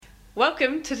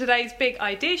Welcome to today's Big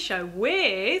Idea Show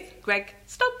with Greg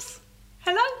Stobbs.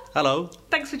 Hello. Hello.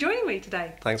 Thanks for joining me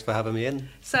today. Thanks for having me in.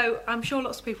 So I'm sure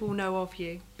lots of people will know of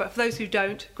you, but for those who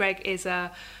don't, Greg is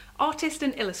an artist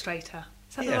and illustrator.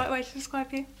 Is that the right way to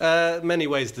describe you? Many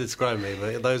ways to describe me,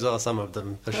 but those are some of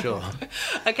them for sure.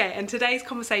 Okay, and today's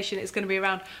conversation is going to be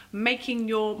around making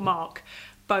your mark,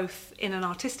 both in an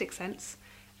artistic sense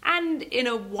and in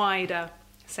a wider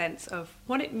sense of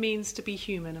what it means to be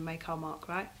human and make our mark,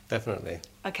 right? Definitely.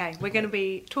 Okay, we're going to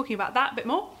be talking about that a bit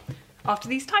more after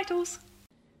these titles.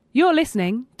 You're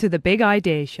listening to The Big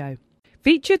Idea Show.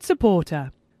 Featured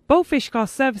supporter. Boldfish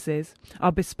Glass Services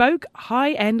are bespoke,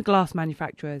 high-end glass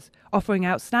manufacturers offering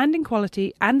outstanding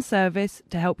quality and service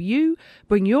to help you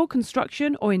bring your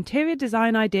construction or interior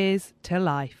design ideas to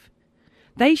life.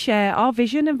 They share our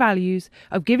vision and values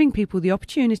of giving people the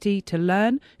opportunity to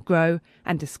learn, grow,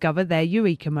 and discover their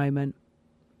eureka moment.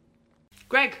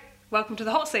 Greg, welcome to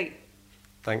the hot seat.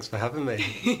 Thanks for having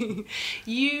me.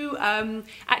 You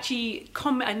actually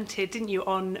commented, didn't you,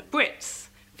 on Brit's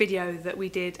video that we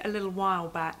did a little while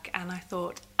back, and I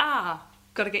thought,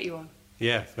 got to get you on.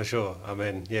 Yeah, for sure. I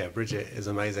mean, Bridget is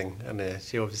amazing, and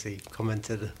she obviously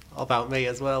commented about me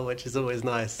as well, which is always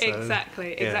nice. So,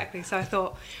 Exactly. So I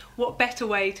thought, what better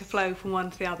way to flow from one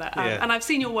to the other? And I've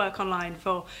seen your work online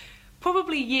for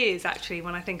probably years, actually,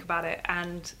 when I think about it,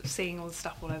 and seeing all the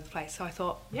stuff all over the place. So I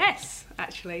thought, yes,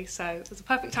 actually. So it's a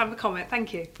perfect time to comment.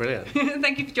 Thank you. Brilliant.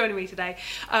 Thank you for joining me today.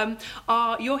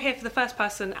 You're here for the first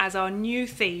person as our new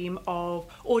theme of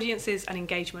audiences and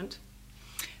engagement.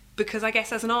 Because I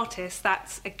guess as an artist,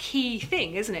 that's a key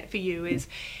thing, isn't it, for you, is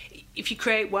if you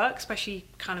create work, especially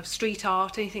kind of street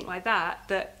art, anything like that,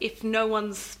 that if no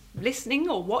one's listening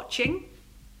or watching,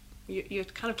 you're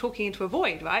kind of talking into a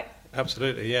void, right?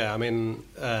 Absolutely, yeah. I mean,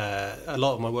 a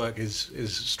lot of my work is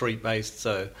street-based,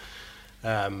 so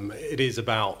it is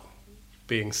about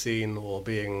being seen or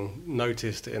being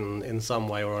noticed in some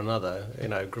way or another. You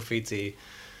know, graffiti,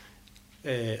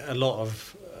 a lot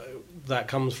of that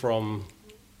comes from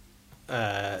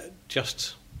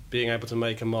just being able to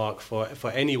make a mark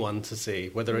for anyone to see,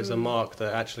 whether it's a mark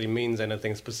that actually means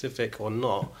anything specific or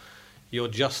not. You're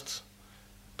just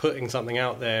putting something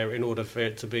out there in order for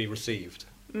it to be received,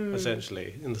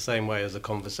 essentially, in the same way as a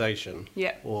conversation,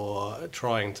 or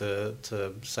trying to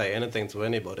say anything to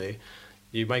anybody.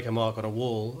 You make a mark on a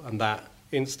wall, and that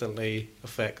instantly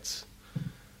affects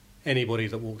anybody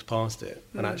that walks past it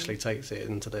and actually takes it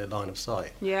into their line of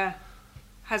sight. Yeah,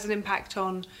 has an impact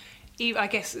on... I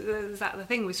guess is that the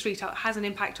thing with street art, has an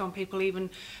impact on people even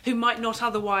who might not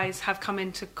otherwise have come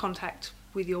into contact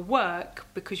with your work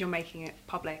because you're making it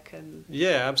public. And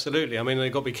yeah, absolutely. I mean,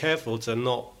 you've got to be careful to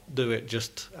not do it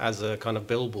just as a kind of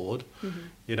billboard.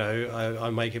 You know, I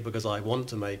make it because I want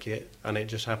to make it, and it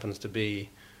just happens to be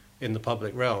in the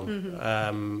public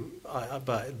realm.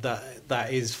 But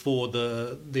that is for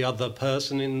the other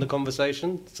person in the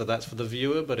conversation, so that's for the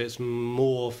viewer, but it's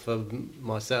more for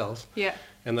myself. Yeah.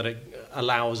 And that it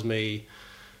allows me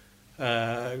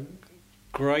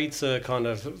greater kind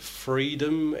of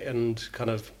freedom and kind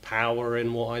of power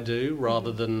in what I do,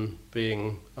 rather than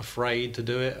being afraid to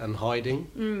do it and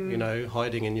hiding. You know,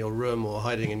 hiding in your room or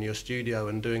hiding in your studio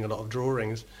and doing a lot of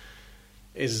drawings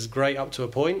is great up to a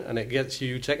point, and it gets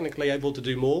you technically able to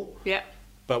do more. Yeah.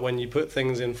 But when you put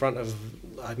things in front of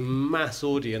a mass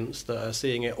audience that are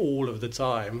seeing it all of the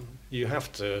time, you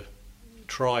have to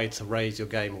try to raise your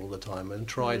game all the time and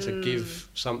try to give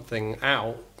something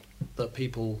out that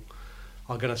people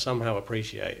are going to somehow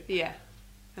appreciate. Yeah.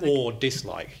 Or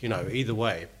dislike, you know, either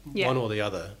way, one or the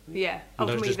other. Yeah. And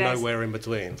there's just nowhere in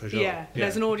between, for sure. Yeah.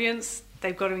 There's an audience,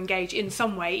 they've got to engage in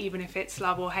some way, even if it's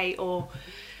love or hate or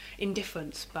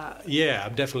indifference. But yeah,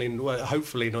 definitely,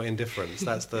 hopefully not indifference.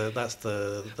 That's the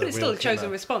but it's still a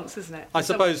chosen response, isn't it? I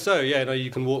suppose so. Yeah, no,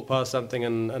 you can walk past something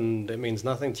and it means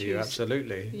nothing to you.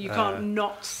 Absolutely, you can't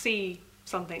not see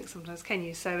something sometimes, can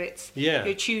you? So it's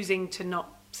you're choosing to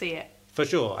not see it. For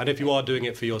sure, and if you are doing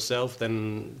it for yourself,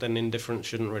 then indifference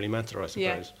shouldn't really matter, I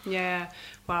suppose. Yeah.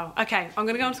 Wow. Okay, I'm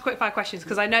going to go on to quick fire questions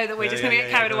because I know that we're just going to get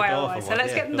carried away otherwise. So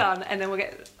let's get them done, and then we'll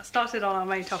get started on our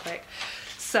main topic.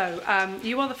 So,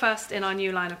 you are the first in our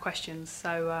new line of questions,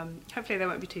 so hopefully they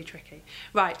won't be too tricky.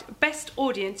 Right, best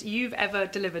audience you've ever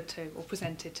delivered to or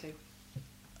presented to?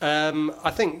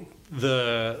 I think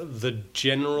the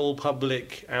general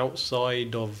public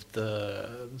outside of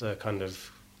the kind of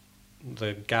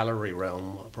the gallery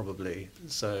realm, probably.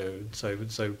 So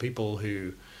people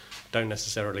who don't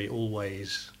necessarily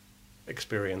always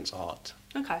experience art.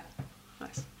 Okay,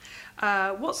 nice.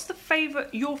 What's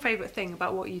your favourite thing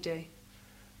about what you do?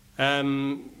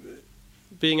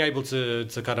 being able to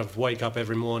kind of wake up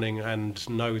every morning and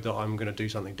know that I'm going to do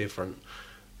something different.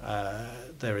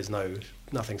 There is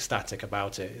nothing static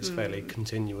about it. It's fairly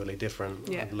continually different.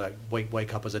 Yeah. Like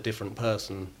wake up as a different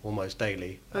person almost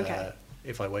daily. Okay.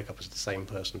 If I wake up as the same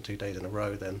person 2 days in a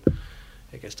row, then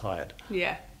it gets tired.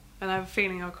 Yeah. And I have a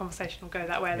feeling our conversation will go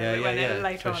that way Yeah,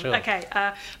 later on. sure. Okay.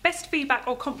 Best feedback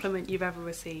or compliment you've ever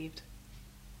received?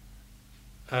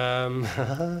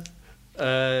 I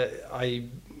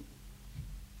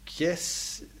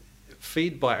guess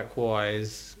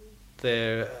feedback-wise,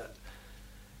 there.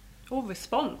 Or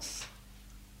response?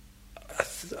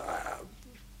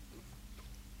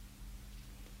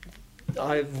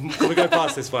 Can we go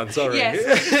past this one? Sorry.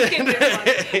 Yes,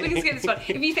 we can skip this one.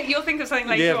 If you think you'll think of something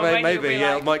later on, maybe.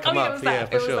 It might come up. Yeah,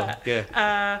 for sure.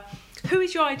 Yeah. Who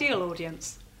is your ideal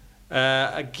audience?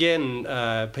 Again,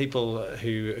 people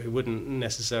who wouldn't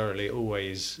necessarily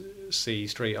always see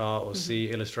street art or see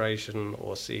illustration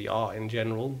or see art in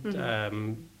general.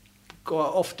 Quite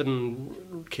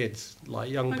often kids, like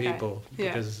young people,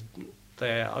 because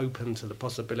they're open to the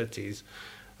possibilities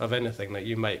of anything that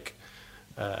you make.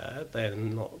 They're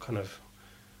not kind of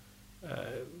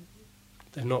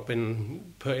they've not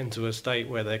been put into a state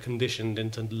where they're conditioned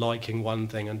into liking one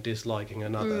thing and disliking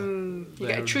another. You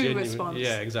get a true response.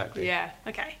 Yeah, exactly. Yeah,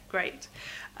 okay, great.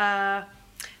 How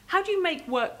do you make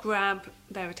work grab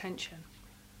their attention?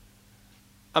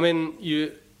 I mean,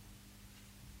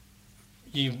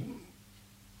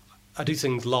 I do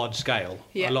things large scale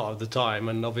a lot of the time,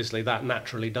 and obviously that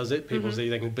naturally does it. People see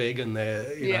things big, and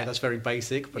that's very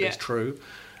basic, but it's true.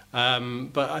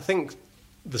 But I think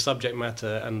the subject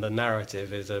matter and the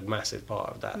narrative is a massive part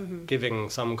of that. Giving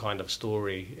some kind of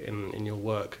story in your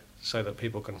work so that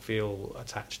people can feel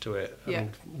attached to it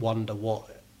and wonder what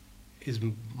is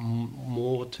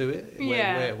more to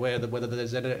it, whether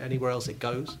there's anywhere else it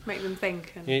goes. Make them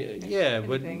think.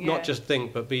 And not just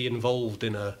think, but be involved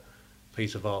in a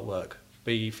piece of artwork.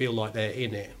 Feel like they're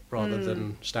in it rather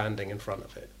than standing in front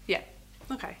of it. Yeah.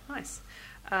 Okay, nice.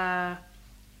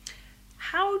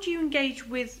 How do you engage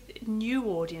with new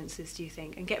audiences, do you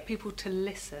think, and get people to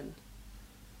listen?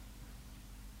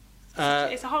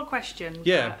 It's a hard question.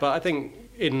 Yeah, but I think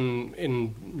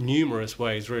in numerous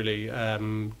ways, really,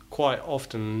 quite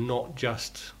often not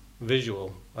just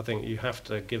visual. I think you have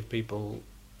to give people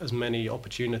as many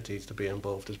opportunities to be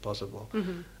involved as possible.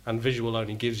 And visual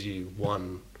only gives you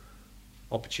one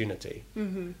opportunity.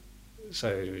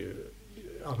 So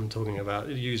I'm talking about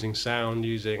using sound,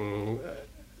 using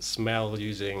smell,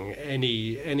 using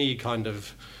any kind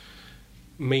of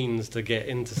means to get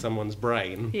into someone's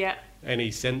brain.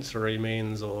 Any sensory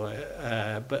means,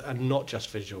 and not just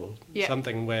visual.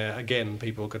 Something where, again,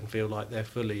 people can feel like they're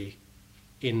fully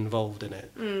involved in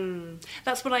it.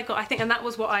 That's what I got, I think, and that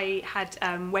was what I had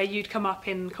where you'd come up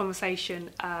in conversation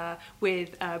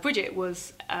with Bridget,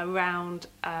 was around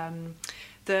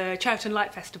the Cheriton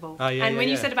Light Festival. And when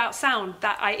you said about sound,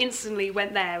 that I instantly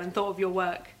went there and thought of your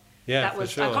work. That was,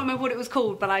 for sure. I can't remember what it was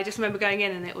called, but I just remember going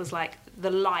in and it was like the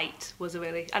light was a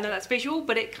really, I know that's visual,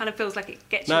 but it kind of feels like it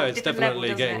gets you to a different level,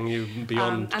 doesn't it? No, it's definitely getting you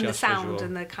beyond and just the sound visual.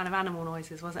 And the kind of animal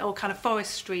noises, wasn't it? Or kind of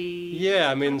forestry.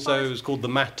 Yeah, I mean, so it was called The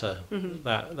Matter,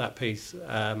 that piece.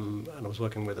 And I was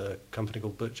working with a company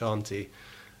called Butch Auntie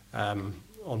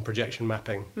on projection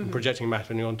mapping. And projecting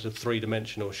mapping onto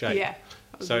three-dimensional shape.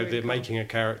 So they're making a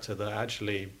character that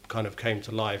actually kind of came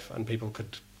to life and people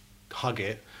could hug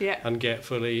it and get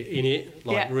fully in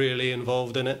it, really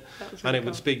involved in it, really and it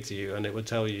would speak to you and it would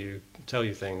tell you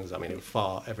things. I mean, it would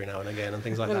fart every now and again and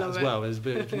things like that as well.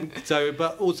 So,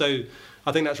 but also,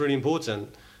 I think that's really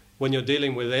important when you're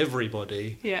dealing with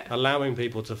everybody. Allowing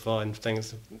people to find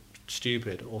things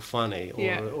stupid or funny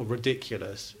or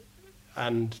ridiculous,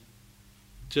 and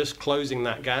just closing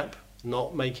that gap,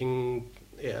 not making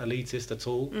it elitist at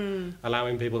all,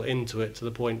 allowing people into it to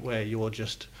the point where you're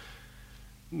just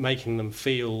making them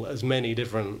feel as many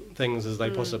different things as they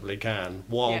possibly can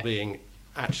while being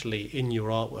actually in your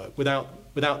artwork. Without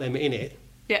them in it,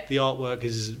 the artwork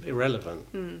is irrelevant.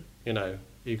 You know,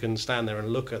 you can stand there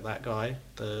and look at that guy,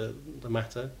 the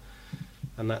matter,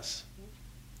 and that's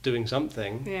doing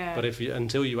something. But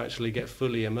until you actually get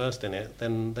fully immersed in it,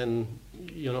 then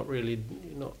you're not really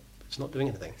it's not doing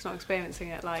anything. It's not experiencing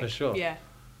it, like, for sure.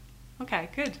 Okay,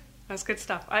 good. That's good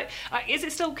stuff. Is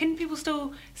it still? Can people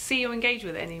still see or engage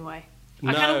with it anyway? No.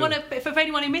 I kind of want to. For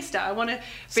anyone who missed it, I want to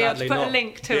be able to put a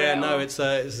link to it. Yeah, no, it's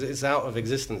out of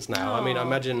existence now. I mean, I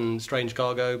imagine Strange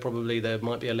Cargo, probably there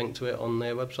might be a link to it on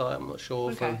their website. I'm not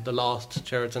sure for the last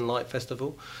Cheriton Light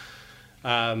Festival.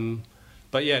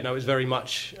 But yeah, no, it was very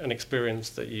much an experience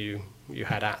that you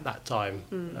had at that time,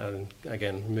 and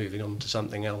again, moving on to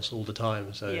something else all the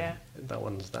time. So that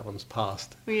one's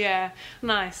passed. Yeah,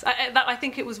 nice. I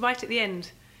think it was right at the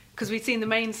end, because we'd seen the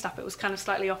main stuff. It was kind of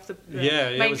slightly off the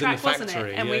main it was track, in the factory. wasn't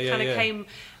it? And we kind of came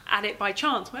at it by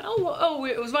chance. Went,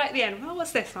 it was right at the end. Oh,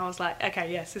 what's this? And I was like,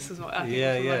 okay, yes, this is what I think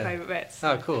was one of my favourite bits.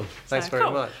 Oh, cool. Thanks very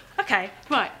much. Okay,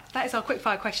 right. That is our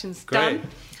quickfire questions Great.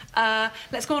 done.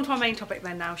 Let's go on to our main topic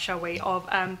then now, shall we, of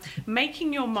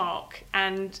making your mark.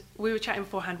 And we were chatting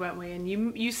beforehand, weren't we? And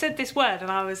you said this word,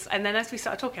 and then as we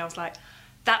started talking, I was like,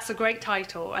 that's a great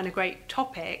title and a great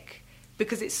topic,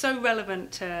 because it's so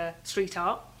relevant to street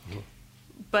art.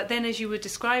 But then as you were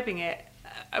describing it,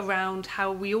 around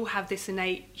how we all have this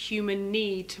innate human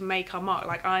need to make our mark.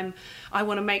 Like I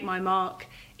want to make my mark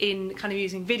in kind of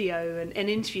using video and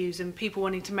interviews, and people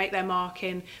wanting to make their mark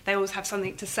in, they always have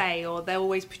something to say, or they're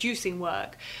always producing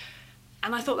work.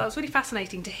 And I thought that was really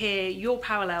fascinating to hear your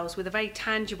parallels with a very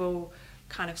tangible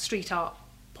kind of street art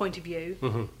point of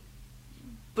view,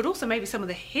 but also maybe some of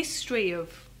the history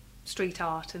of street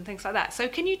art and things like that. So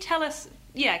can you tell us,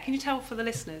 can you tell for the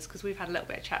listeners, because we've had a little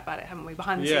bit of chat about it, haven't we,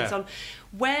 behind the scenes, on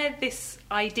where this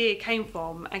idea came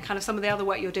from and kind of some of the other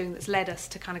work you're doing that's led us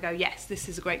to kind of go, yes, this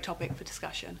is a great topic for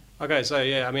discussion. Okay, so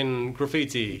I mean,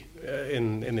 graffiti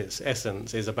in its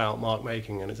essence is about mark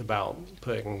making, and it's about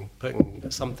putting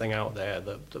something out there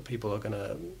that people are going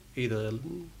to either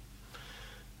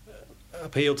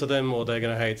appeal to them or they're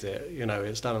going to hate it. You know,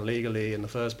 it's done illegally in the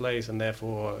first place, and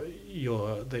therefore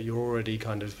you're already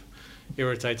kind of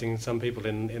irritating some people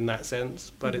in that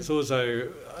sense. But it's also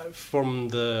from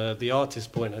the artist's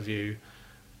point of view,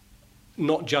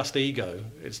 not just ego.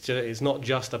 It's not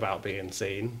just about being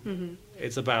seen.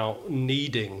 It's about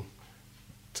needing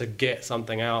to get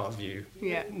something out of you,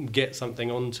 get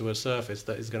something onto a surface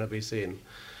that is going to be seen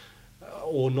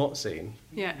or not seen.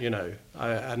 You know,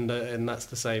 and that's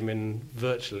the same in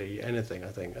virtually anything. I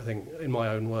think in my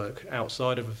own work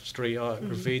outside of street art,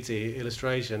 graffiti,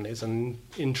 illustration, it's an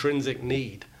intrinsic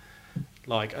need,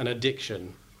 like an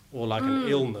addiction or like an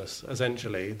illness,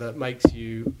 essentially, that makes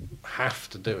you have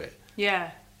to do it.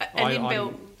 An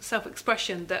inbuilt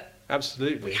self-expression that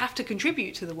absolutely we have to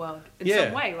contribute to the world in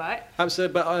some way, right?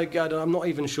 Absolutely, but I'm not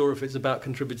even sure if it's about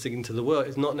contributing to the world.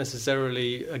 It's not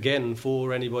necessarily, again,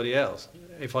 for anybody else.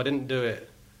 If I didn't do it,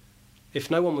 if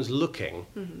no one was looking,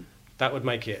 that would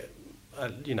make it,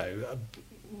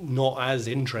 not as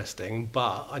interesting,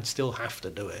 but I'd still have to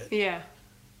do it.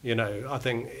 You know, I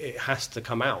think it has to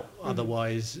come out.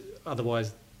 Otherwise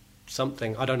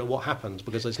something, I don't know what happens,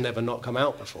 because it's never not come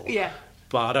out before.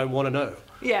 But I don't want to know.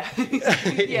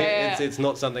 It's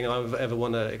not something I ever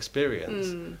want to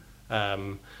experience.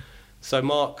 So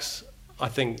marks, I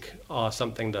think, are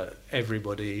something that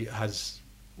everybody has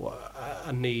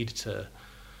a need to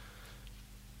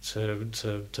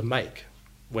make.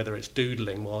 Whether it's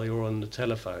doodling while you're on the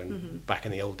telephone, back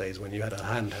in the old days when you had a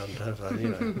handheld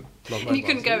telephone, and you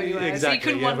couldn't go anywhere, so you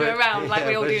couldn't wander around like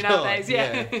we all do nowadays.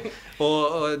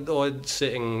 Or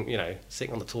sitting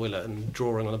on the toilet and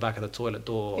drawing on the back of the toilet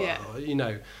door.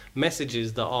 Or,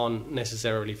 messages that aren't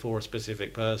necessarily for a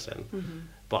specific person,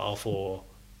 but are for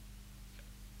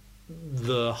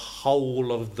the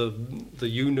whole of the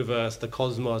universe, the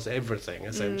cosmos, everything.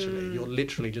 Essentially, you're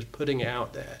literally just putting it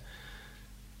out there.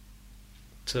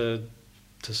 To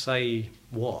say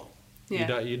what?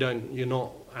 You're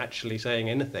not actually saying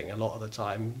anything a lot of the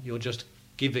time. You're just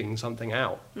giving something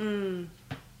out. And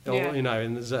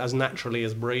as naturally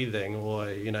as breathing, or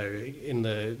in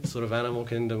the sort of animal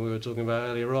kingdom we were talking about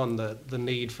earlier on, the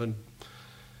need for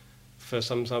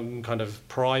some kind of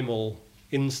primal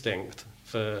instinct,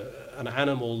 for an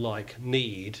animal-like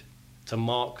need to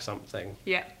mark something.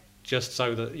 Just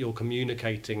so that you're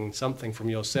communicating something from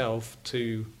yourself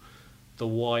to the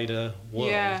wider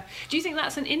world. Do you think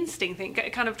that's an instinct thing?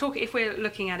 Kind of if we're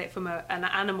looking at it from an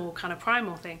animal kind of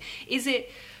primal thing, is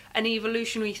it an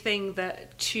evolutionary thing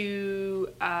that to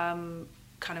kind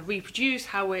of reproduce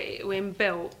how we're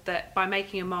inbuilt, that by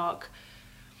making a mark,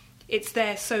 it's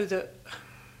there so that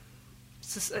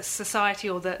society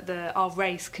or our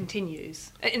race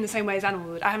continues in the same way as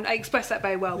animal would? I haven't expressed that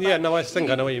very well. I think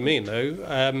I know what you mean, though.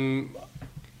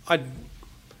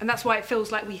 And that's why it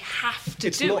feels like we have to do it.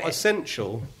 It's not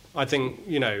essential. I think,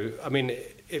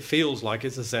 it feels like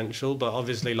it's essential, but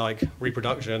obviously, like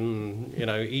reproduction,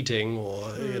 eating, or,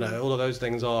 all of those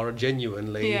things are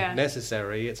genuinely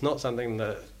necessary. It's not something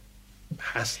that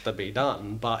has to be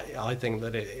done, but I think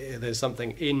that there's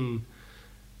something in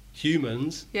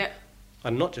humans,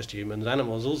 and not just humans,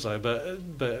 animals also,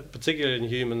 but particularly in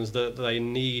humans, that they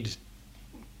need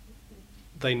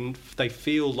they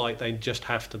feel like they just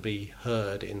have to be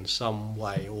heard in some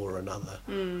way or another.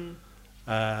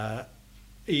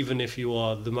 Even if you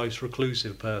are the most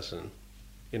reclusive person,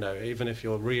 even if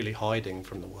you're really hiding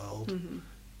from the world,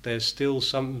 there's still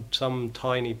some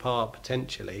tiny part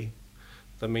potentially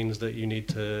that means that you need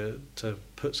to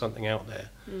put something out there,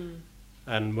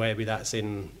 and maybe that's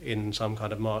in some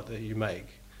kind of mark that you make.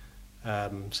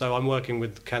 So I'm working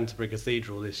with Canterbury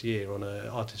Cathedral this year on an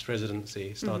artist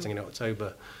residency starting in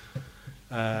October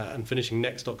and finishing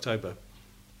next October,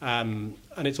 and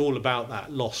it's all about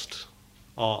that lost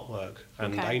artwork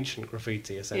and ancient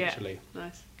graffiti, essentially. Yeah,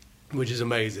 nice. Which is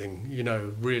amazing,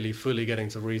 really fully getting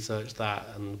to research that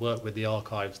and work with the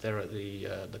archives there at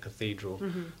the cathedral,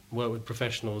 work with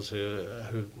professionals who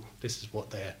this is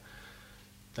what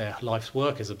their life's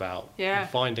work is about, and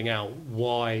finding out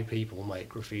why people make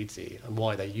graffiti and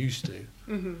why they used to,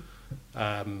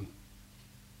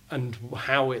 and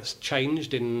how it's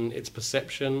changed in its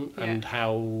perception and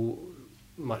how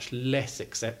much less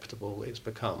acceptable it's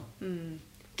become.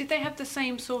 Did they have the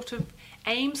same sort of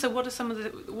aim? So what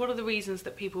are the reasons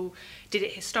that people did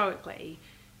it historically?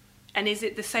 And is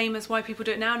it the same as why people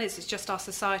do it now? And is it just our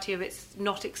society of it's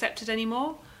not accepted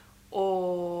anymore?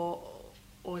 Or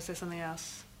is there something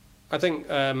else? I think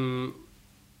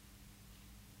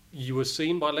you were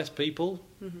seen by less people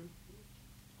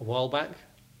a while back.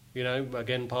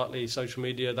 Again, partly social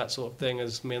media, that sort of thing,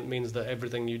 means that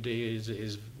everything you do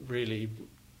is really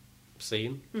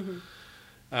seen.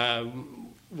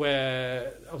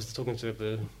 Where I was talking to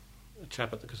a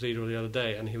chap at the cathedral the other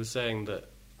day, and he was saying that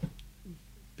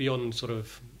beyond sort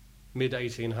of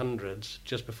mid-1800s,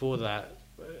 just before that,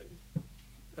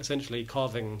 essentially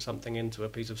carving something into a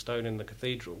piece of stone in the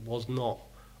cathedral was not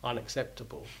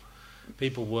unacceptable.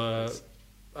 People were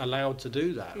allowed to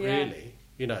do that, really,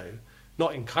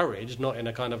 not encouraged, not in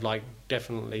a kind of like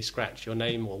definitely scratch your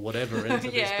name or whatever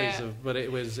into this piece of, but it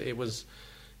was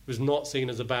not seen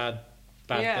as a bad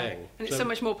thing. And it's so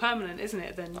much more permanent, isn't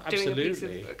it, than doing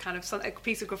a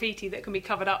piece of graffiti that can be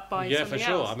covered up by something else. Yeah, for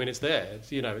sure. I mean, it's there.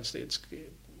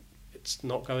 It's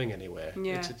not going anywhere.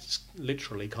 Yeah. It's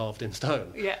literally carved in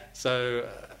stone. Yeah. So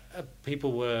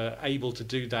people were able to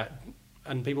do that,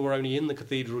 and people were only in the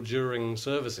cathedral during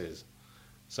services.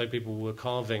 So people were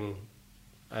carving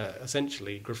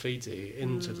essentially graffiti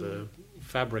into the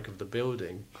fabric of the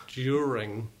building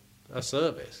during a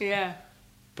service. Yeah.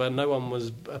 But no one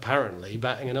was apparently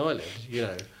batting an eyelid,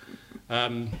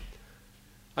 And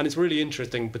it's really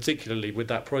interesting, particularly with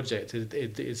that project,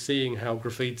 is seeing how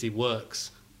graffiti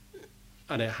works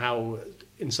and how,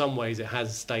 in some ways, it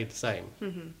has stayed the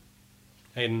same.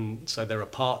 And so there are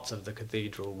parts of the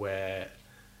cathedral where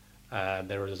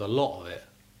there is a lot of it,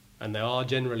 and there are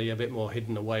generally a bit more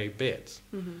hidden away bits.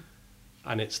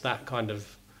 And it's that kind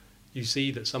of, you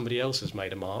see that somebody else has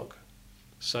made a mark,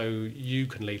 so you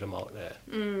can leave a mark there.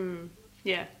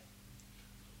 Yeah.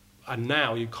 And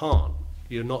now you can't.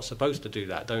 You're not supposed to do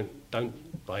that. Don't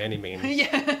by any means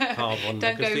carve on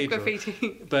the cathedral. Don't go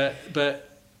graffiti. But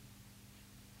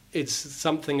it's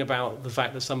something about the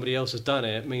fact that somebody else has done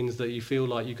it means that you feel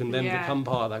like you can then become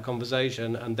part of that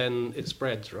conversation, and then it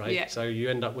spreads, right? Yeah. So you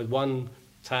end up with one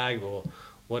tag or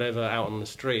whatever out on the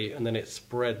street, and then it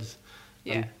spreads.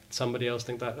 Yeah. And somebody else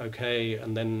thinks that okay,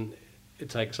 and then it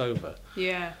takes over.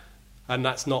 Yeah. And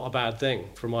that's not a bad thing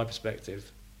from my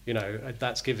perspective.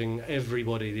 That's giving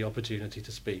everybody the opportunity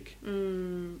to speak.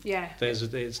 Yeah.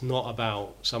 It's not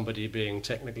about somebody being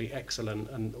technically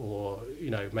excellent or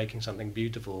making something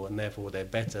beautiful and therefore they're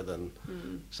better than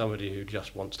somebody who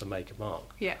just wants to make a mark.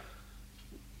 Yeah.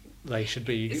 They should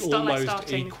be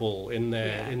almost equal in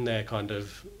their kind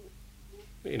of,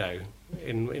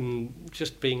 in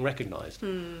just being recognised.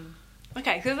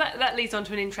 Okay, so that leads on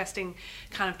to an interesting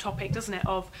kind of topic, doesn't it?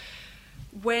 Of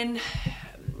when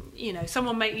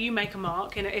you make a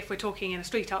mark. If we're talking in a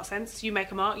street art sense, you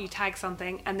make a mark, you tag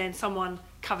something, and then someone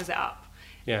covers it up.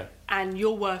 Yeah. And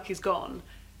your work is gone.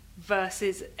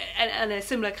 Versus, and a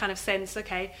similar kind of sense.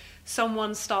 Okay,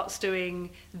 someone starts doing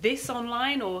this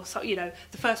online, or the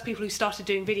first people who started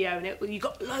doing video, and you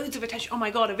got loads of attention. Oh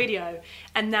my god, a video!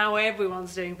 And now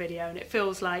everyone's doing video, and it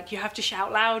feels like you have to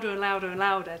shout louder and louder and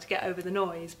louder to get over the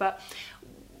noise. But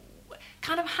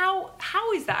kind of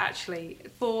how is that actually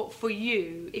for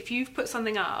you? If you've put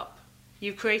something up,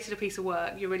 you've created a piece of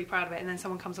work, you're really proud of it, and then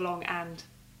someone comes along and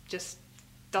just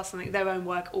does something, their own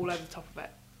work, all over the top of it.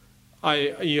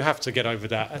 You have to get over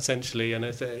that, essentially, and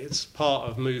it's part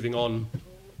of moving on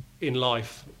in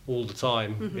life all the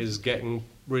time, is getting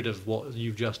rid of what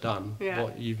you've just done,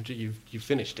 what you've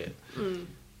finished it, and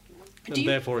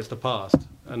therefore it's the past,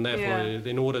 and therefore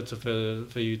in order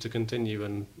for you to continue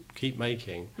and keep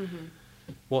making,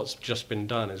 what's just been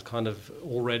done is kind of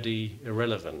already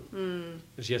irrelevant.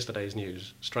 It's yesterday's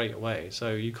news straight away.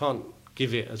 So you can't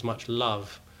give it as much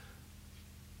love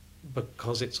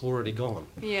because it's already gone.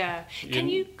 Yeah.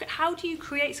 How do you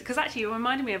create... Because actually it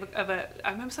reminded me of a...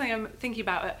 I remember something I'm thinking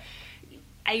about at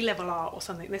A-level art or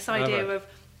something. This idea of,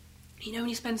 you know, when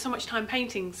you spend so much time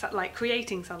painting, like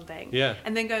creating something,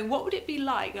 and then going, what would it be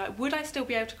like? Like, would I still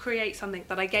be able to create something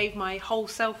that I gave my whole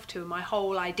self to, my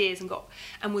whole ideas,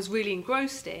 and was really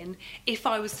engrossed in, if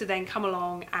I was to then come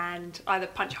along and either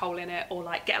punch a hole in it or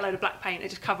like get a load of black paint and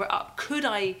just cover it up? Could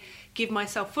I give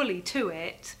myself fully to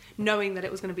it, knowing that it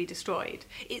was going to be destroyed?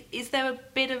 Is there a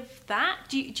bit of that?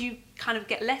 Do you kind of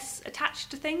get less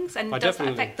attached to things, and does that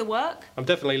affect the work? I'm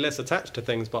definitely less attached to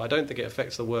things, but I don't think it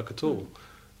affects the work at all.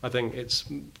 I think it's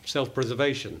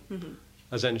self-preservation,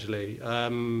 essentially.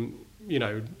 You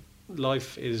know,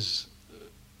 life has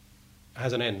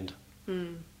an end,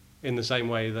 in the same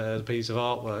way that a piece of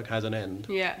artwork has an end.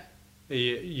 Yeah.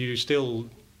 You still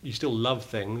love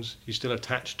things. You still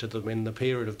attach to them in the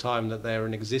period of time that they're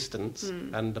in existence,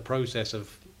 and the process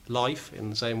of life,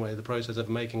 in the same way the process of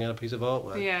making a piece of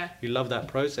artwork. Yeah. You love that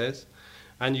process,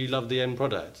 and you love the end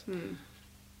product.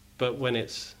 But when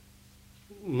it's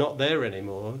not there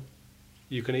anymore,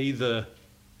 you can either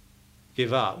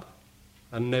give up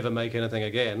and never make anything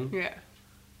again,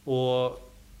 or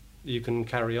you can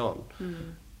carry on.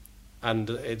 And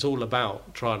it's all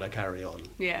about trying to carry on.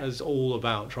 It's all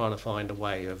about trying to find a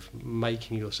way of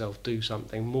making yourself do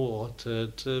something more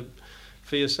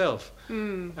for yourself,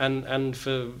 and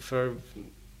for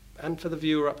the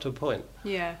viewer up to a point.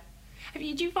 Do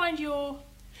you find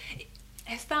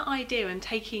it's that idea and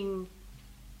taking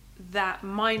that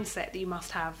mindset that you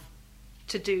must have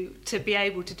to be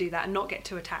able to do that and not get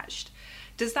too attached,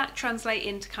 does that translate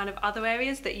into kind of other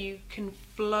areas that you can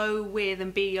flow with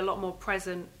and be a lot more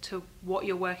present to what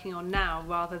you're working on now,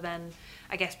 rather than,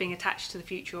 I guess, being attached to the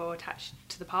future or attached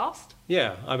to the past?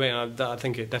 Yeah, I mean, I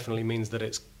think it definitely means that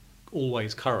it's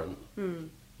always current,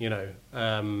 you know,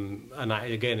 and that,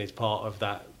 again, is part of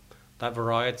that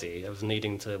variety of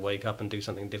needing to wake up and do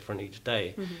something different each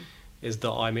day. Is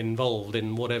that I'm involved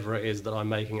in whatever it is that I'm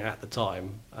making at the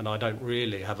time, and I don't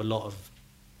really have a lot of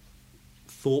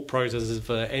thought processes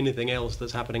for anything else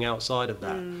that's happening outside of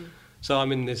that. So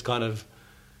I'm in this kind of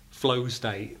flow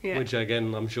state, which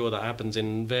again, I'm sure that happens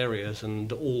in various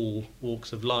and all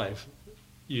walks of life.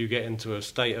 You get into a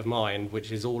state of mind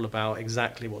which is all about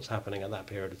exactly what's happening at that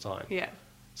period of time.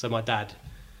 So my dad,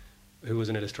 who was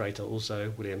an illustrator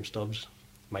also, William Stobbs,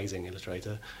 amazing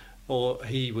illustrator,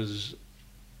 he was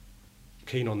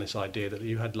keen on this idea that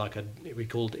you had like he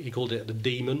called it the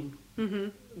demon,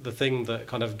 the thing that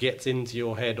kind of gets into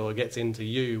your head or gets into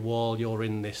you while you're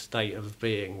in this state of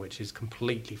being, which is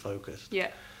completely focused.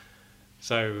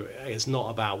 So it's not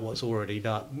about what's already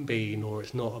been, or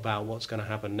it's not about what's going to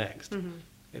happen next.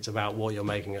 It's about what you're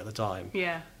making at the time.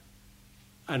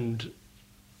 And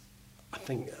I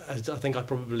think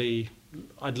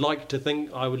I'd like to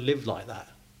think I would live like that.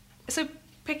 So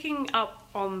picking up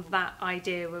on that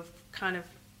idea of kind of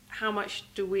how much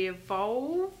do we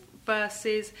evolve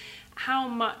versus how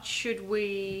much should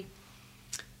we,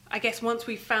 I guess, once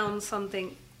we've found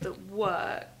something that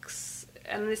works,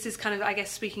 and this is kind of, I guess,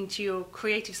 speaking to your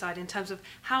creative side in terms of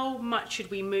how much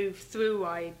should we move through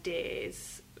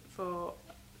ideas for,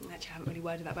 actually I haven't really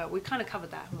worded that, but we've kind of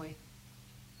covered that, haven't we?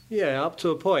 Yeah, up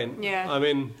to a point. I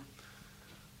mean,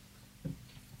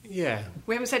 yeah.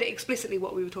 We haven't said it explicitly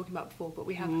what we were talking about before, but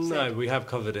we have said... No, we have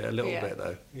covered it a little bit,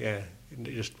 though. Yeah,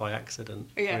 just by accident,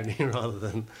 really, rather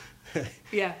than...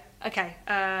 Okay.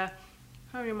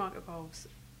 How your mark evolves.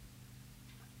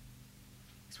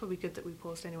 It's probably good that we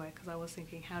paused anyway, because I was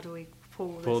thinking, how do we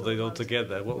pull this all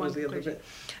together? What was the other bit?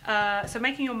 So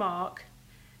making your mark,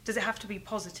 does it have to be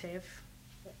positive?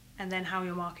 And then how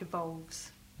your mark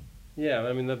evolves? Yeah,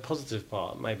 I mean, the positive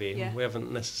part, maybe. We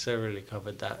haven't necessarily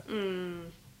covered that.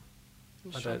 I'm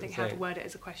just trying to think how to word it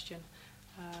as a question.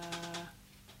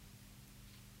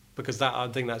 Because I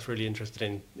think that's really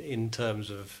interesting in terms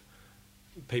of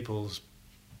people's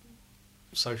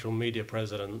social media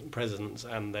presence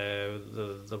and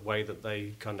the way that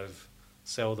they kind of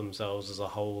sell themselves as a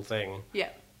whole thing.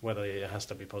 Whether it has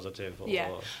to be positive or...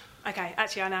 Okay,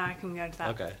 actually, now I can go into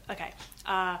that. Okay.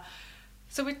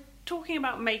 So we're talking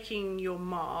about making your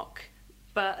mark,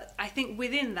 but I think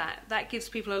within that gives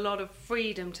people a lot of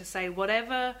freedom to say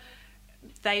whatever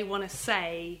they want to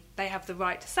say, they have the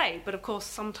right to say. But of course,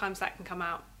 sometimes that can come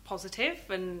out positive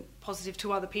and positive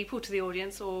to other people, to the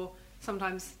audience, or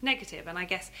sometimes negative. And I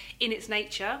guess in its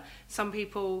nature, some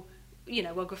people,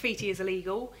 graffiti is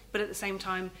illegal, but at the same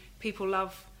time, people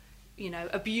love,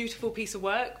 a beautiful piece of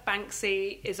work.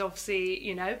 Banksy is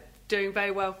obviously, doing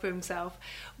very well for himself.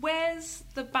 Where's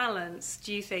the balance,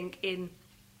 do you think, in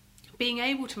being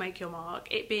able to make your mark,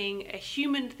 it being a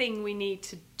human thing we need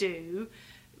to do,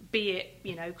 be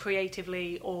it,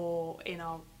 creatively or in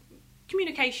our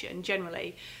communication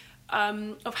generally,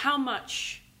 of how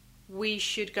much we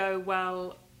should go,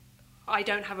 well, I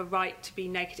don't have a right to be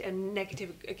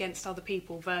negative against other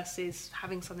people versus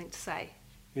having something to say?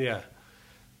 Yeah.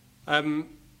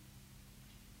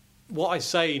 What I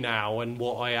say now and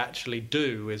what I actually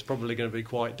do is probably going to be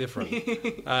quite different.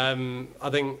 I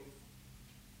think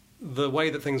the way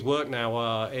that things work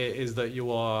now is that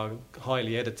you are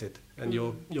highly edited, and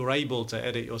you're able to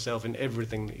edit yourself in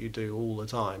everything that you do all the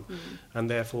time, and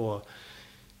therefore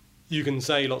you can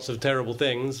say lots of terrible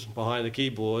things behind the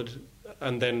keyboard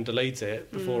and then delete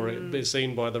it before it is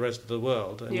seen by the rest of the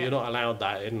world, and you're not allowed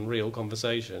that in real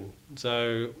conversation.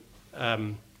 So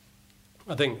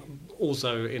I think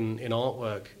also in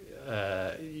artwork,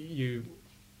 you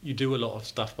do a lot of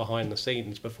stuff behind the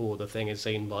scenes before the thing is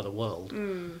seen by the world.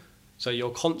 So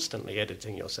you're constantly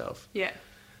editing yourself. Yeah.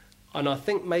 And I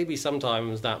think maybe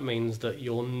sometimes that means that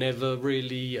you're never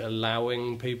really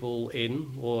allowing people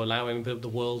in or allowing the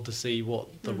world to see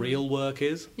what the real work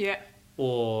is. Yeah.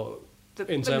 Or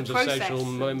in terms of social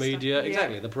media. Stuff.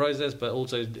 Exactly, the process, but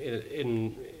also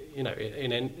in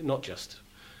not just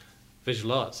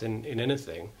visual arts, in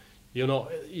anything. You're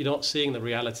not seeing the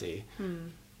reality.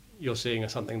 You're seeing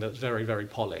something that's very, very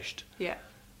polished. Yeah.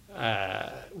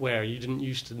 Where you didn't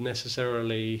used to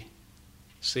necessarily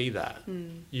see that.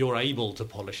 You're able to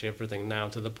polish everything now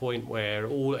to the point where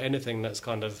anything that's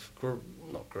kind of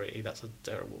not gritty, that's a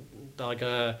terrible, like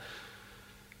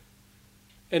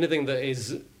anything that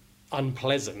is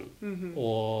unpleasant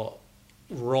or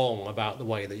wrong about the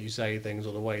way that you say things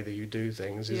or the way that you do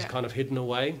things is kind of hidden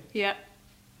away. Yeah.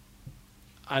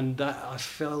 And I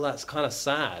feel that's kind of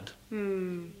sad.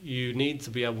 You need to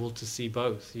be able to see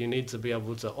both. You need to be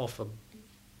able to offer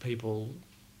people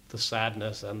the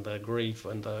sadness and the grief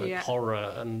and the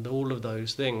horror and all of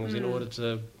those things in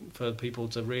order for people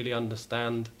to really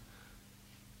understand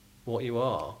what you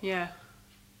are. Yeah.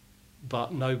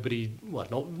 But not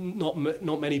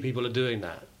many people are doing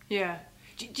that. Yeah.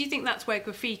 Do you think that's where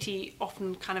graffiti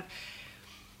often kind of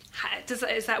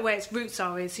is that where its roots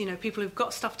are? Is people who've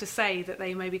got stuff to say that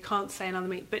they maybe can't say in other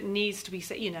media, but needs to be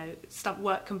said.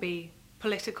 Work can be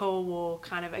political or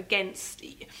kind of against.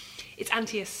 It's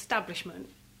anti-establishment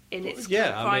in its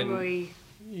primary.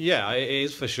 It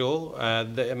is for sure.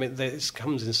 This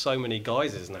comes in so many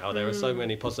guises now. There are so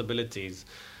many possibilities.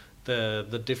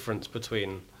 The difference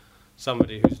between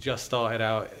somebody who's just started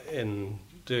out in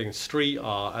doing street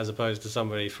art as opposed to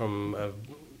somebody from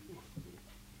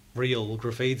real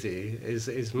graffiti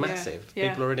is massive. Yeah.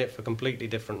 People are in it for completely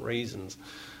different reasons,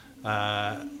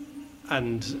 and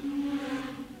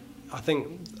I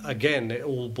think again it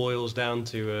all boils down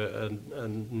to a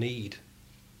need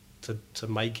to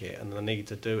make it and the need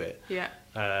to do it. Yeah.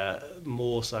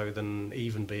 More so than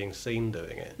even being seen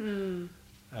doing it.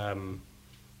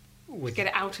 To get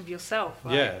it out of yourself,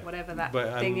 right? Yeah, whatever that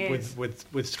thing is.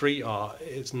 With street art,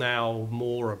 it's now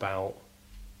more about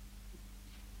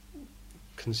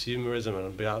consumerism and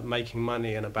about making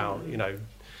money and about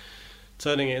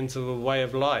turning it into a way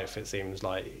of life. It seems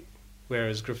like,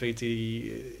 whereas graffiti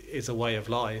is a way of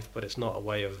life, but it's not a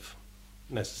way of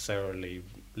necessarily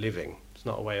living. It's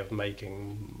not a way of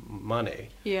making money.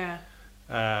 Yeah.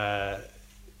 They're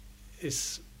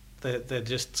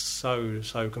just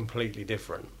so completely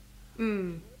different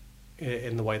in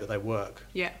the way that they work.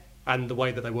 Yeah. And the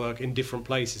way that they work in different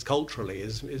places culturally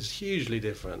is hugely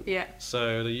different. Yeah.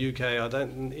 So the UK,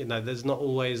 there's not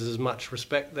always as much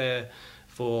respect there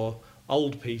for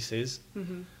old pieces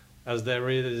as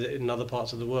there is in other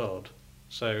parts of the world.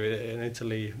 So in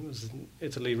Italy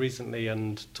recently,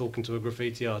 and talking to a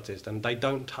graffiti artist, and they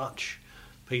don't touch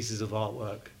pieces of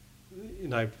artwork,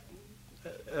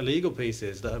 illegal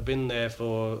pieces that have been there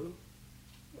for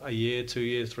a year, 2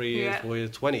 years, 3 years, 4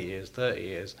 years, 20 years, 30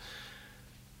 years.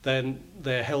 Then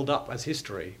they're held up as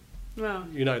history. Wow.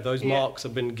 Those marks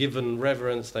have been given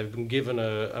reverence, they've been given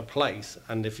a place,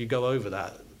 and if you go over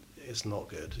that, it's not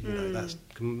good. That's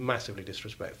massively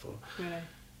disrespectful. Really?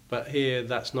 But here,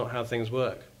 that's not how things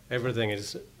work. Everything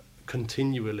is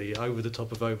continually over the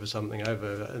top of over something,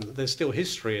 and there's still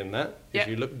history in that. Yeah. If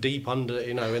you look deep under,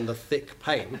 in the thick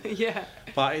paint. Yeah.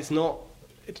 But it's not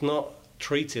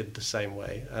treated the same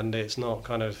way, and it's not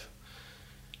kind of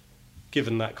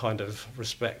given that kind of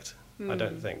respect, I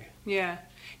don't think. Yeah.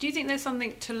 Do you think there's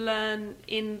something to learn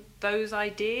in those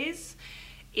ideas?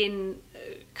 in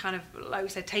kind of, like we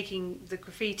said, taking the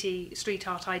graffiti street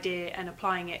art idea and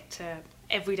applying it to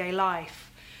everyday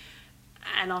life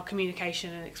and our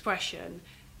communication and expression,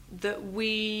 that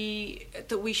we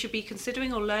should be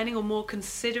considering or learning or more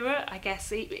considerate, I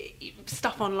guess.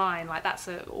 Stuff online, like that's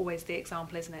always the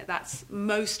example, isn't it? That's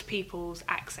most people's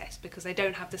access, because they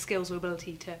don't have the skills or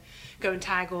ability to go and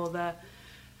tag, or the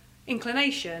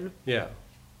inclination,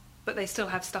 but they still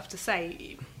have stuff to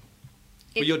say.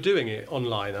 Well, you're doing it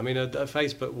online. I mean, a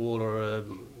Facebook wall or a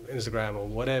Instagram or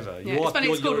whatever. It's funny,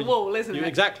 it's called a wall, isn't it?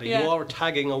 Exactly. You are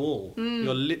tagging a wall.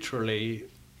 You're literally,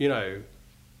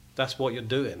 that's what you're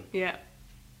doing. Yeah.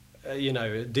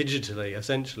 Digitally,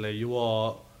 essentially, you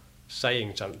are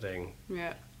saying something.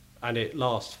 Yeah. And it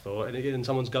lasts and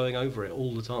someone's going over it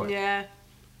all the time. Yeah.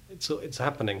 It's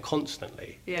happening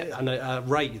constantly. Yeah. And at a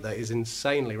rate that is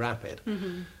insanely rapid.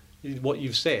 Mm-hmm. What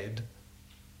you've said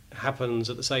happens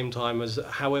at the same time as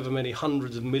however many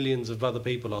hundreds of millions of other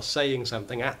people are saying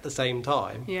something at the same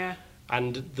time. Yeah.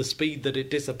 And the speed that it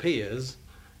disappears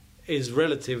is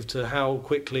relative to how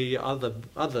quickly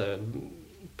other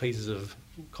pieces of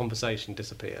conversation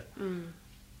disappear.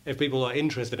 If people are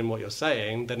interested in what you're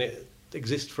saying, then it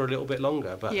exists for a little bit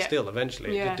longer, but still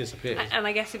eventually it disappears. And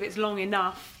I guess if it's long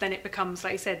enough, then it becomes,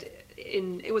 like you said,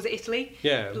 it was Italy.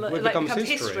 Yeah, it becomes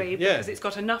history because it's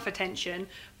got enough attention.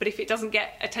 But if it doesn't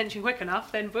get attention quick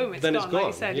enough, then boom, it's gone. Like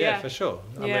you said, for sure.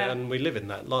 I mean, and we live in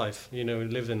that life. We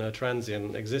live in a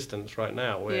transient existence right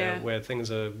now, where things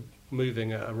are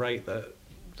moving at a rate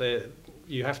that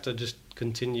you have to just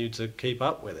continue to keep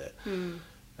up with it.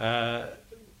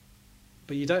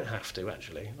 But you don't have to,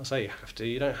 actually. I say you have to.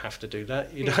 You don't have to do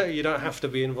that. You don't have to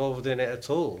be involved in it at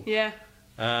all. Yeah.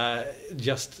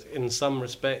 Just in some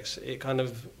respects, it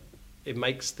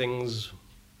makes things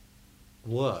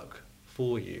work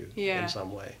for you in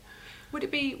some way.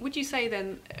 Would you say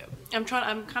then, I'm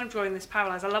kind of drawing this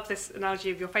parallel. I love this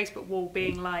analogy of your Facebook wall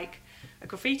being like a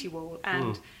graffiti wall.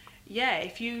 And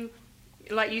if you,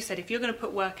 like you said, if you're going to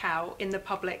put work out in the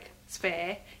public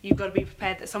sphere, you've got to be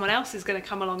prepared that someone else is going to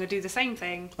come along and do the same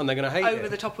thing, and they're going to hate over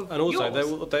it. The top of and also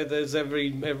yours. There's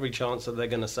every chance that they're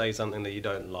going to say something that you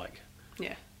don't like.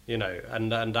 Yeah.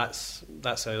 And that's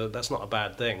not a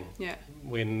bad thing. Yeah.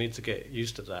 We need to get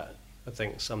used to that. I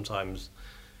think sometimes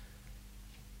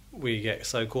we get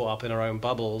so caught up in our own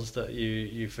bubbles that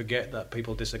you forget that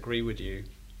people disagree with you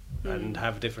and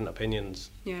have different opinions.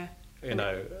 Yeah.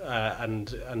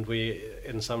 And we,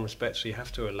 in some respects, we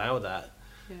have to allow that.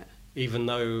 Yeah. Even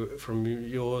though from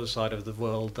your side of the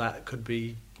world that could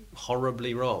be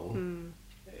horribly wrong,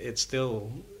 it's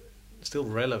still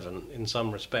relevant in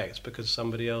some respects because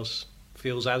somebody else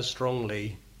feels as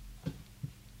strongly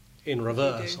in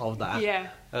reverse of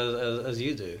that as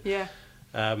you do. Yeah.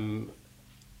 And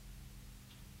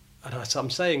I'm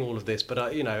saying all of this, but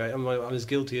I'm as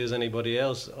guilty as anybody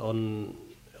else on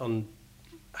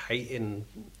hating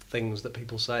things that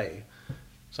people say.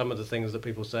 Some of the things that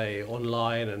people say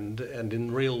online and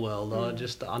in real world are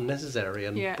just unnecessary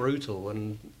and brutal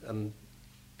and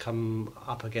come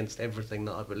up against everything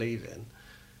that I believe in.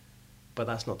 But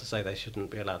that's not to say they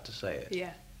shouldn't be allowed to say it.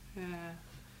 Yeah.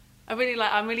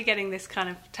 I'm really getting this kind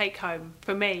of take home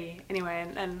for me anyway,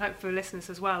 and hope for listeners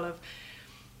as well, of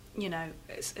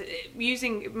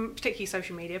using particularly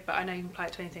social media, but I know you can apply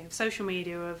it to anything. Social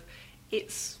media, of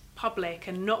it's public,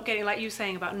 and not getting, like you were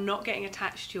saying, about not getting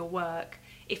attached to your work.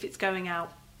 If it's going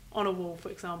out on a wall, for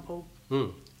example,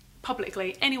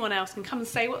 publicly, anyone else can come and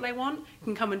say what they want,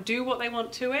 can come and do what they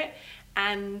want to it,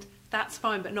 and that's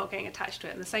fine, but not getting attached to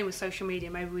it. And the same with social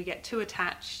media. Maybe we get too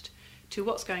attached to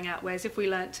what's going out, whereas if we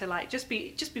learnt to just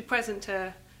be present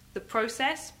to the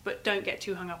process, but don't get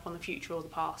too hung up on the future or the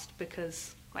past,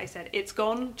 because, like I said, it's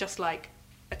gone, just like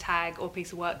a tag or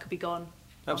piece of work could be gone.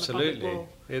 Absolutely.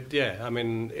 It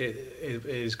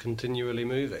is continually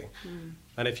moving.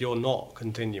 And if you're not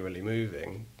continually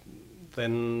moving,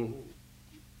 then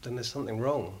there's something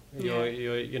wrong.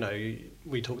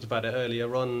 We talked about it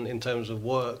earlier on in terms of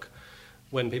work,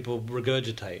 when people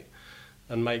regurgitate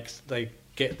and they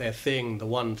get their thing, the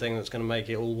one thing that's going to make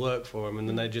it all work for them, and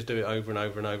then they just do it over and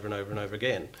over and over and over and over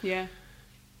again. Yeah.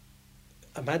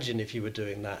 Imagine if you were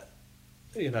doing that,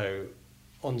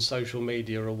 on social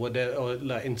media or whatever, or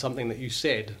like in something that you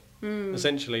said,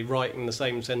 essentially writing the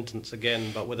same sentence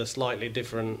again, but with a slightly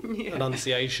different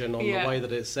enunciation on the way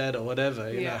that it's said or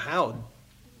whatever. You know, how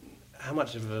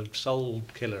much of a soul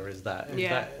killer is that? Is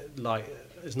that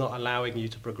it's not allowing you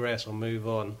to progress or move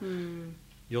on?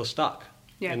 You're stuck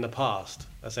in the past,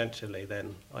 essentially.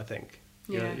 Then I think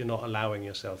you're not allowing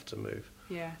yourself to move.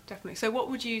 Yeah, definitely. So what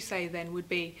would you say then would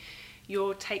be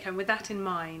your take home with that in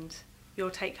mind? your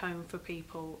take home for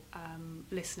people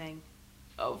listening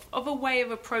of a way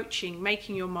of approaching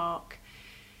making your mark,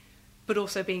 but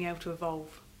also being able to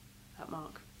evolve that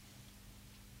mark?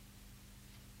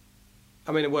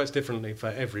 I mean, it works differently for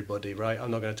everybody, right? I'm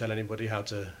not going to tell anybody how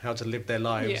to live their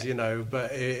lives,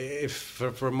 But if,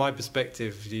 from my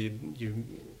perspective, you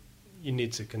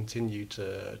need to continue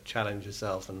to challenge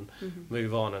yourself and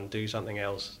move on and do something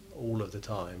else all of the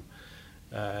time,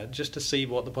 just to see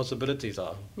what the possibilities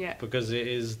are. Yeah. Because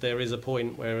there is a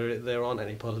point where there aren't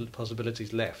any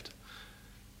possibilities left.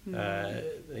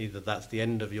 Either that's the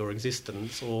end of your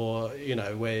existence, or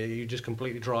where you just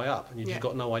completely dry up and you've just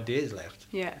got no ideas left.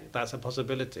 Yeah, that's a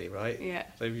possibility, right? Yeah.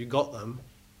 So if you've got them,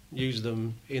 use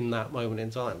them in that moment in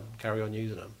time. Carry on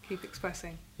using them. Keep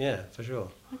expressing. Yeah, for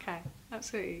sure. Okay,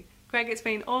 absolutely. Greg, it's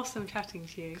been awesome chatting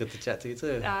to you. Good to chat to you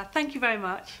too. Thank you very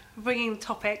much for bringing the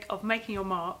topic of making your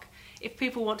mark. If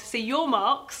people want to see your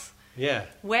marks,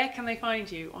 where can they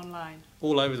find you online?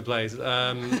 All over the place.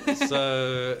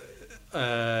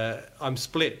 I'm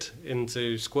split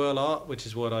into Squirlart, which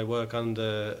is what I work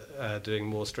under, doing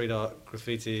more street art,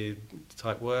 graffiti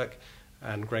type work,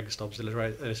 and Greg Stobbs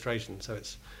illustration. So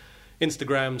it's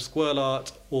Instagram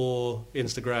Squirlart or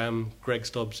Instagram Greg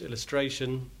Stobbs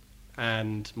illustration,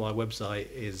 and my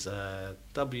website is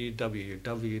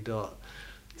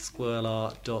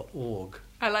www.squirlart.org.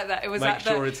 I like that. Make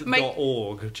sure it's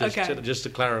 .org, just to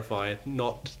clarify,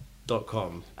 not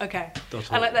 .com. Okay.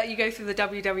 I like that you go through the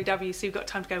www, so you've got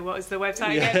time to go, what is the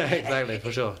website again? Yeah, exactly,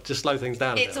 for sure. Just slow things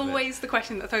down a It's always the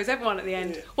question that throws everyone at the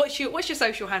end. What's your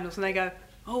social handles? And they go,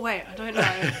 oh wait, I don't know.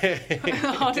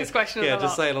 The hardest question of the lot.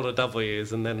 Just say a lot of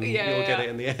W's and then you'll get it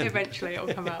in the end. Eventually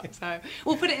it'll come out. So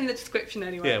we'll put it in the description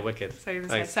anyway. Yeah, wicked.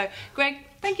 So Greg,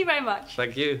 thank you very much.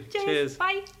 Thank you. Cheers.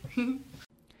 Bye.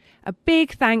 A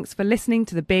big thanks for listening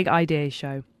to the Big Ideas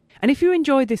Show. And if you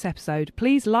enjoyed this episode,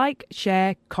 please like,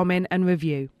 share, comment and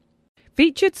review.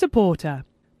 Featured supporter.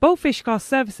 Bullfishcast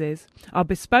Services are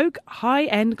bespoke,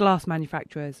 high-end glass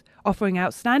manufacturers offering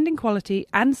outstanding quality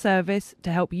and service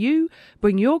to help you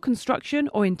bring your construction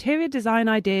or interior design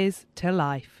ideas to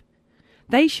life.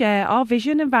 They share our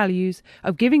vision and values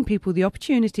of giving people the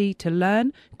opportunity to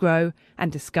learn, grow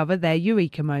and discover their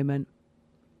eureka moment.